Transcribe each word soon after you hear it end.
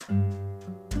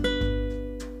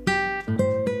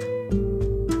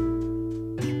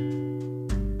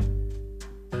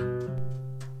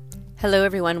Hello,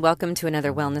 everyone. Welcome to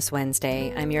another Wellness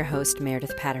Wednesday. I'm your host,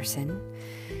 Meredith Patterson.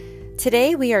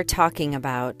 Today, we are talking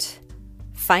about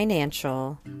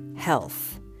financial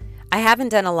health. I haven't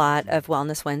done a lot of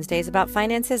Wellness Wednesdays about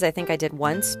finances. I think I did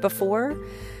once before,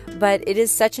 but it is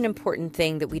such an important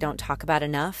thing that we don't talk about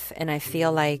enough. And I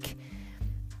feel like,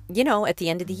 at the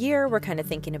end of the year, we're kind of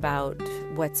thinking about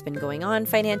what's been going on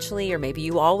financially, or maybe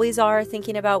you always are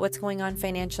thinking about what's going on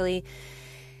financially.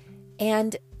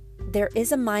 And there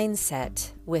is a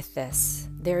mindset with this.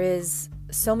 There is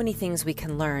so many things we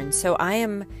can learn. So I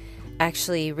am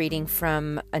actually reading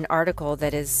from an article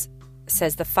that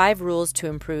says the 5 rules to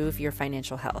improve your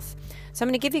financial health. So I'm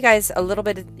going to give you guys a little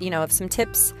bit of some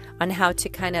tips on how to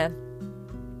kind of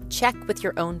check with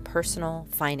your own personal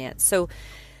finance. So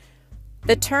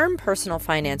the term personal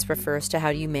finance refers to how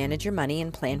you manage your money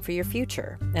and plan for your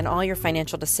future. And all your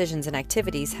financial decisions and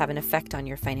activities have an effect on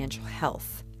your financial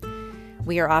health.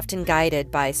 We are often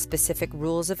guided by specific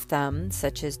rules of thumb,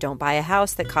 such as don't buy a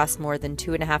house that costs more than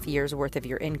 2.5 years worth of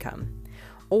your income.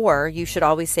 Or you should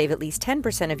always save at least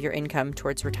 10% of your income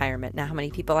towards retirement. Now, how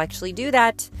many people actually do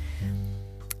that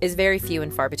is very few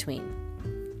and far between.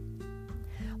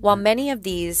 While many of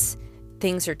these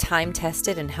things are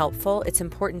time-tested and helpful, it's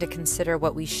important to consider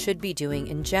what we should be doing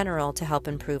in general to help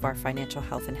improve our financial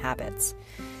health and habits.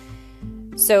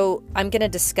 So I'm going to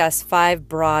discuss 5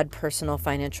 broad personal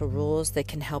financial rules that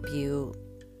can help you,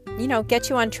 get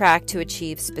you on track to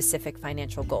achieve specific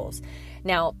financial goals.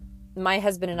 Now, my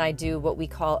husband and I do what we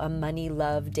call a money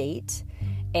love date.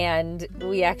 And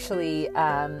we actually,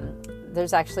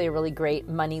 there's actually a really great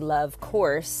money love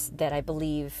course that I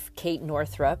believe Kate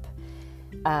Northrup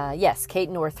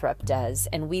does,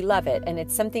 and we love it. And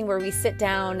it's something where we sit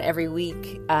down every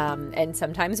week, and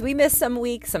sometimes we miss some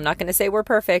weeks. I'm not going to say we're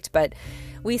perfect, but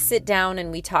we sit down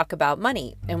and we talk about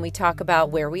money, and we talk about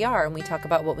where we are, and we talk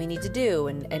about what we need to do,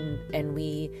 and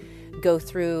we go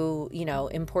through,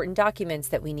 important documents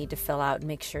that we need to fill out and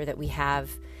make sure that we have,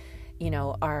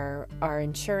 our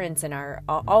insurance and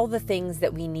all the things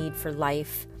that we need for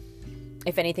life.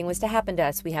 If anything was to happen to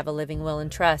us, we have a living will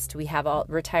and trust. We have all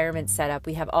retirement set up.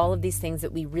 We have all of these things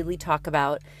that we really talk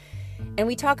about. And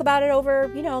we talk about it over,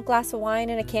 a glass of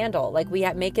wine and a candle. Like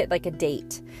make it like a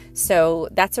date. So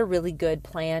that's a really good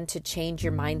plan to change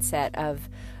your mindset of,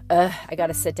 I got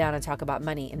to sit down and talk about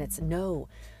money. And it's no.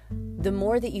 The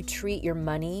more that you treat your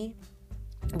money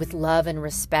with love and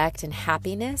respect and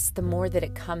happiness, the more that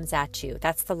it comes at you.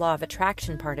 That's the law of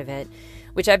attraction part of it,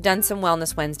 which I've done some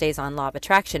Wellness Wednesdays on law of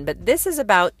attraction. But this is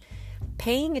about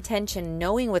paying attention,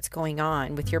 knowing what's going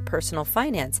on with your personal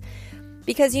finance.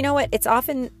 Because you know what? It's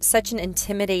often such an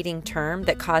intimidating term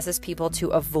that causes people to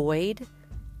avoid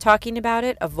talking about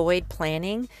it, avoid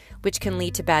planning, which can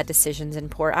lead to bad decisions and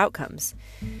poor outcomes.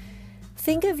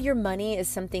 Think of your money as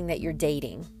something that you're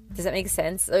dating. Does that make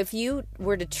sense? If you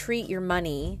were to treat your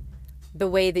money the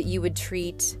way that you would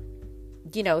treat,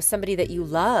 somebody that you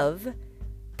love,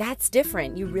 that's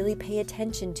different. You really pay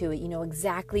attention to it. You know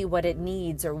exactly what it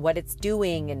needs or what it's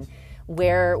doing and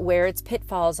where its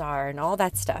pitfalls are and all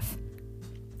that stuff.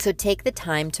 So take the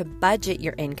time to budget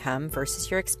your income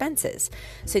versus your expenses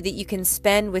so that you can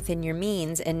spend within your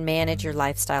means and manage your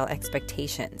lifestyle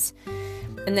expectations.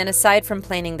 And then aside from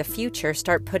planning the future,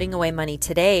 start putting away money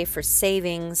today for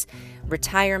savings,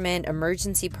 retirement,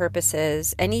 emergency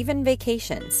purposes, and even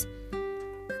vacations.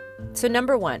 So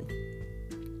number 1,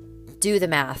 do the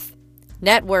math.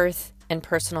 Net worth and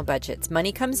personal budgets.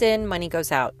 Money comes in, money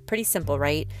goes out. Pretty simple,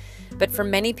 right? But for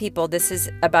many people, this is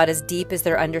about as deep as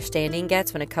their understanding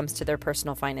gets when it comes to their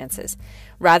personal finances.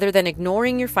 Rather than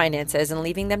ignoring your finances and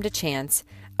leaving them to chance,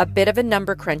 a bit of a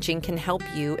number crunching can help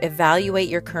you evaluate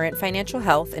your current financial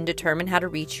health and determine how to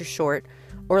reach your short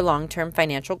or long-term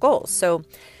financial goals. So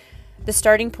the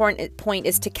starting point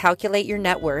is to calculate your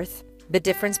net worth, the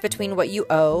difference between what you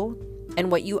owe and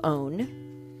what you own,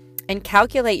 and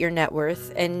calculate your net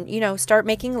worth and, start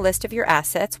making a list of your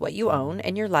assets, what you own,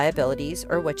 and your liabilities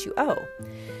or what you owe.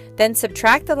 Then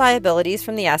subtract the liabilities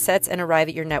from the assets and arrive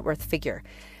at your net worth figure.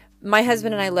 My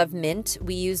husband and I love Mint.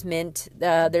 We use Mint.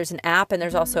 There's an app and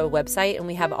there's also a website, and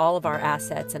we have all of our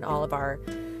assets and all of our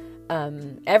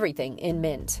everything in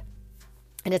Mint.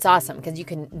 And it's awesome because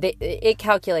it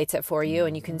calculates it for you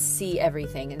and you can see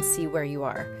everything and see where you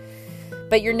are.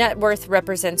 But your net worth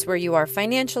represents where you are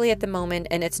financially at the moment,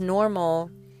 and it's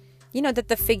normal, that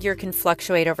the figure can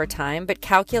fluctuate over time, but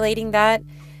calculating that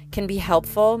can be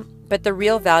helpful. But the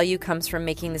real value comes from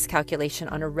making this calculation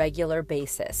on a regular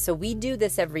basis. So we do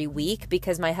this every week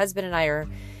because my husband and I are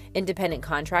independent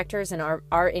contractors and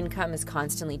our income is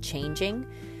constantly changing.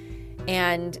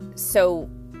 And so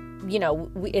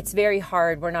it's very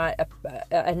hard. We're not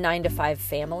a 9-to-5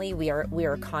 family. We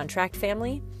are a contract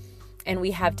family. And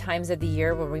we have times of the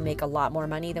year where we make a lot more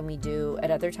money than we do at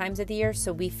other times of the year.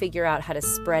 So we figure out how to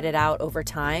spread it out over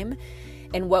time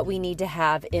and what we need to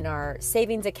have in our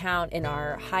savings account, in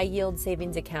our high yield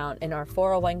savings account, in our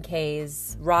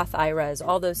 401ks, Roth IRAs,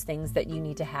 all those things that you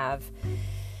need to have.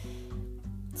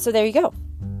 So there you go.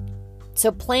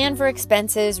 So plan for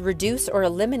expenses, reduce or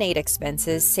eliminate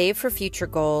expenses, save for future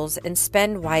goals, and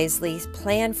spend wisely.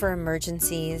 Plan for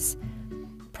emergencies,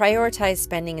 prioritize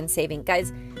spending and saving.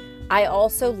 Guys, I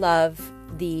also love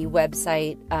the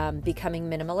website Becoming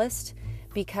Minimalist,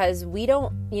 because we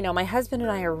don't, my husband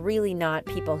and I are really not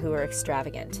people who are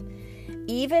extravagant.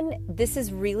 Even this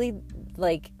is really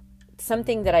like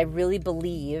something that I really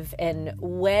believe. And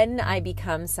when I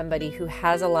become somebody who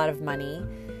has a lot of money,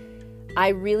 I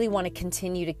really want to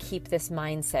continue to keep this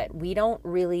mindset. We don't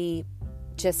really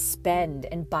just spend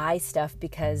and buy stuff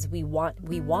because we want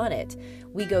it.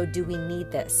 We go, do we need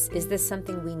this? Is this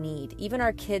something we need? Even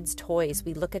our kids' toys,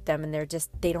 we look at them and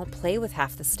they don't play with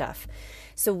half the stuff.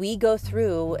 So we go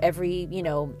through every,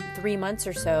 3 months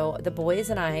or so, the boys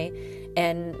and I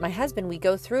and my husband, we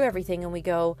go through everything and we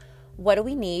go, what do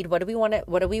we need? What do we want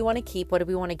to keep? What do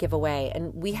we want to give away?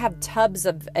 And we have tubs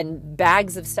and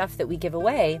bags of stuff that we give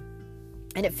away.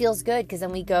 And it feels good because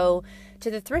then we go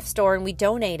to the thrift store and we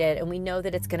donate it, and we know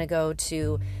that it's going to go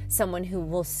to someone who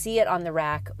will see it on the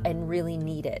rack and really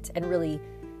need it and really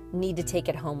need to take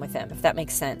it home with them, if that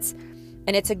makes sense.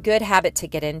 And it's a good habit to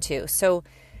get into. So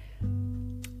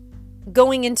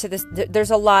going into this,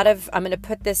 there's a lot of, I'm going to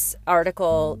put this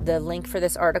article, the link for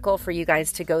this article for you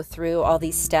guys to go through all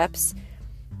these steps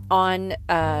on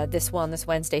this Wellness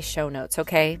Wednesday show notes,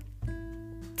 okay?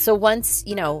 So once,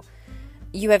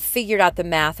 you have figured out the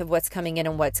math of what's coming in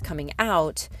and what's coming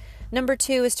out. Number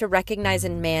 2 is to recognize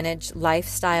and manage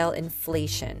lifestyle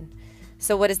inflation.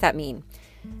 So what does that mean?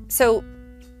 So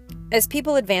as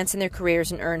people advance in their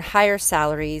careers and earn higher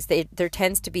salaries, there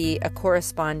tends to be a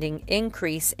corresponding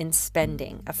increase in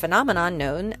spending, a phenomenon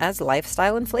known as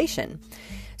lifestyle inflation.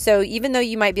 So even though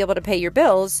you might be able to pay your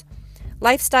bills,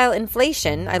 lifestyle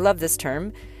inflation, I love this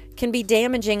term, can be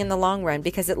damaging in the long run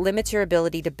because it limits your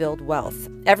ability to build wealth.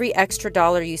 Every extra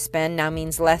dollar you spend now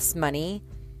means less money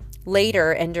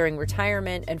later and during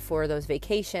retirement and for those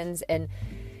vacations. And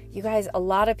you guys, a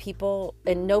lot of people,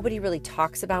 and nobody really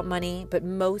talks about money, but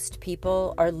most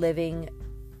people are living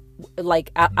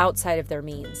like outside of their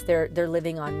means. They're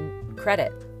living on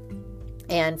credit.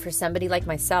 And for somebody like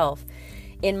myself,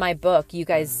 in my book, you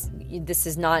guys, this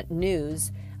is not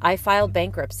news, I filed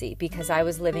bankruptcy because I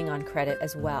was living on credit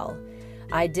as well.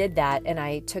 I did that and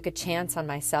I took a chance on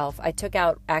myself. I took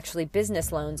out actually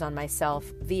business loans on myself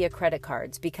via credit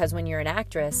cards, because when you're an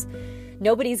actress,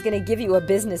 nobody's going to give you a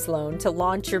business loan to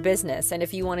launch your business. And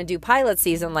if you want to do pilot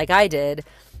season like I did,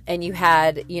 and you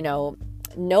had,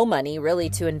 no money really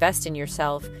to invest in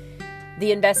yourself,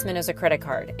 the investment is a credit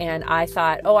card. And I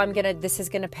thought, this is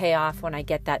going to pay off when I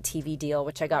get that TV deal,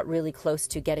 which I got really close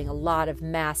to getting a lot of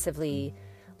massively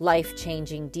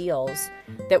life-changing deals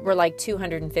that were like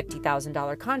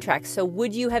 $250,000 contracts. So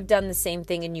would you have done the same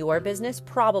thing in your business?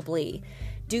 Probably.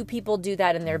 Do people do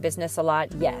that in their business a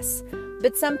lot? Yes.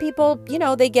 But some people,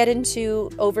 they get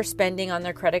into overspending on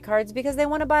their credit cards because they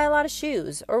want to buy a lot of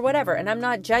shoes or whatever. And I'm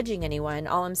not judging anyone.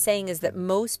 All I'm saying is that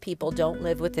most people don't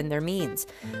live within their means.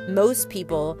 Most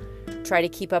people try to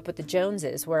keep up with the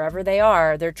Joneses. Wherever they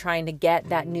are, they're trying to get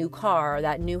that new car,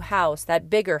 that new house, that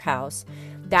bigger house.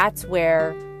 That's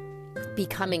where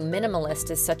Becoming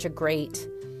Minimalist is such a great,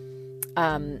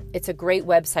 it's a great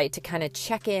website to kind of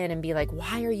check in and be like,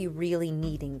 why are you really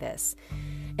needing this?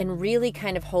 And really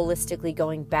kind of holistically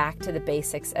going back to the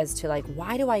basics as to like,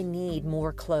 why do I need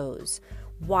more clothes?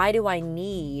 Why do I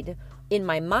need, in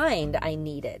my mind, I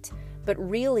need it. But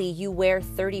really you wear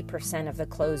 30% of the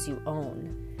clothes you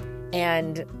own.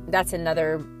 And that's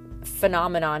another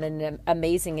phenomenon and an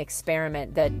amazing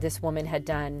experiment that this woman had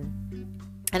done.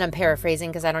 And I'm paraphrasing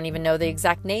because I don't even know the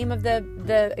exact name of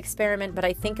the experiment, but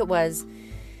I think it was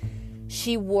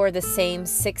she wore the same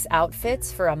 6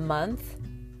 outfits for a month.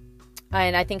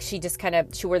 And I think she just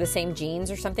she wore the same jeans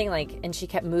or something, and she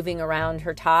kept moving around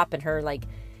her top and her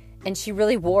and she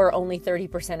really wore only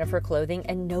 30% of her clothing,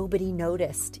 and nobody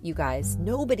noticed, you guys.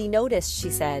 Nobody noticed, she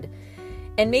said.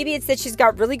 And maybe it's that she's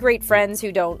got really great friends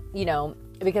who don't,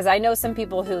 because I know some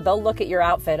people who they'll look at your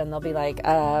outfit and they'll be like,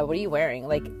 what are you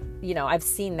wearing? I've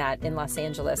seen that in Los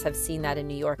Angeles. I've seen that in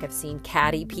New York. I've seen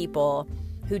catty people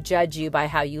who judge you by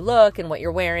how you look and what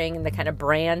you're wearing and the kind of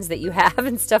brands that you have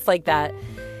and stuff like that.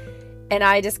 And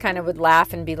I just kind of would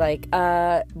laugh and be like,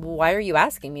 why are you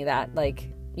asking me that?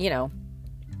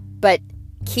 But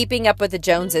keeping up with the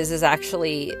Joneses is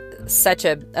actually such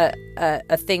a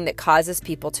thing that causes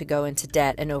people to go into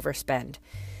debt and overspend.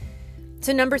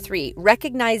 So number 3,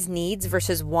 recognize needs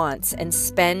versus wants and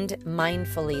spend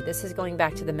mindfully. This is going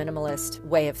back to the minimalist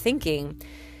way of thinking.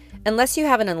 Unless you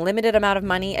have an unlimited amount of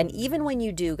money, and even when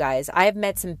you do, guys, I have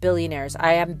met some billionaires.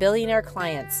 I have billionaire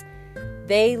clients.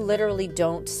 They literally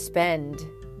don't spend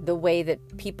the way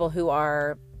that people who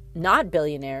are not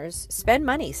billionaires spend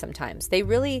money sometimes. They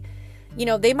really,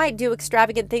 they might do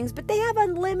extravagant things, but they have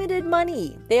unlimited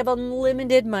money.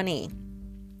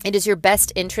 It is your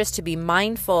best interest to be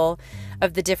mindful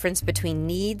of the difference between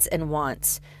needs and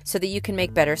wants so that you can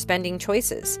make better spending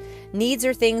choices. Needs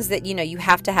are things that, you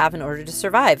have to have in order to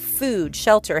survive. Food,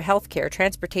 shelter, healthcare,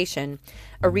 transportation,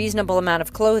 a reasonable amount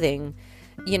of clothing.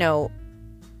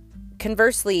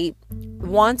 Conversely,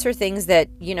 wants are things that,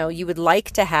 you would like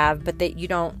to have, but that you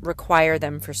don't require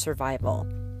them for survival.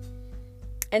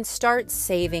 And start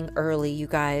saving early, you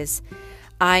guys.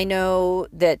 I know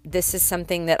that this is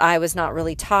something that I was not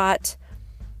really taught,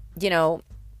 to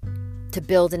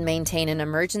build and maintain an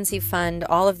emergency fund,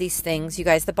 all of these things. You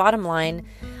guys, the bottom line,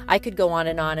 I could go on.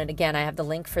 And again, I have the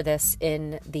link for this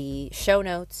in the show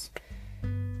notes.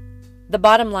 The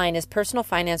bottom line is personal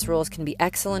finance rules can be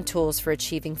excellent tools for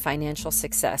achieving financial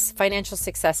success. Financial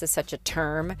success is such a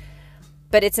term,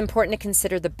 but it's important to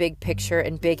consider the big picture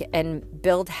and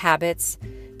build habits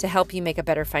to help you make a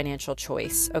better financial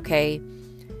choice, okay?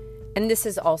 And this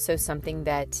is also something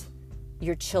that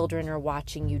your children are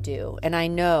watching you do. And I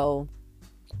know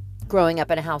growing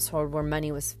up in a household where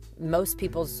money was, most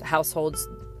people's households,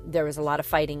 there was a lot of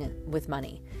fighting with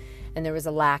money and there was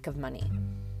a lack of money.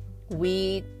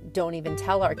 We don't even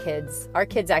tell our kids. Our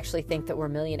kids actually think that we're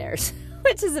millionaires,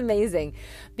 which is amazing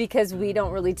because we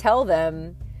don't really tell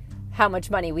them how much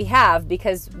money we have,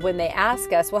 because when they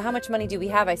ask us, well, how much money do we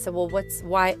have? I said, well,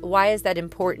 why is that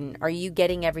important? Are you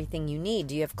getting everything you need?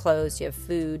 Do you have clothes? Do you have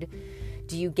food?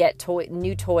 Do you get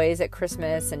new toys at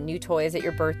Christmas and new toys at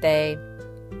your birthday?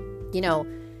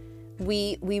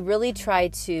 We really try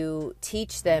to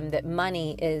teach them that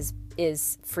money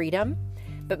is freedom,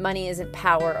 but money isn't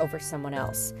power over someone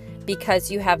else. Because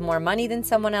you have more money than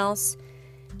someone else,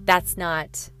 that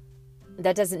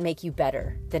doesn't make you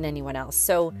better than anyone else.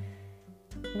 So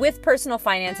with personal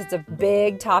finance, it's a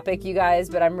big topic, you guys,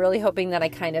 but I'm really hoping that I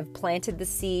kind of planted the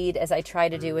seed, as I try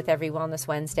to do with every Wellness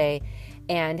Wednesday,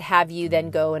 and have you then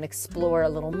go and explore a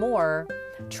little more.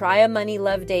 Try a money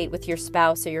love date with your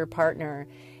spouse or your partner,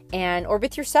 or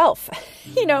with yourself.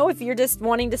 If you're just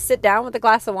wanting to sit down with a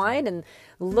glass of wine and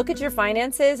look at your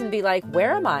finances and be like,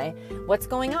 where am I? What's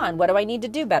going on? What do I need to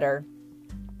do better?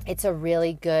 It's a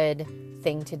really good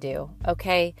thing to do.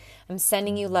 Okay. I'm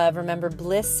sending you love. Remember,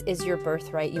 bliss is your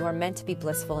birthright. You are meant to be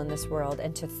blissful in this world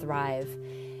and to thrive.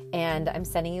 And I'm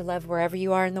sending you love wherever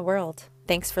you are in the world.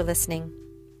 Thanks for listening.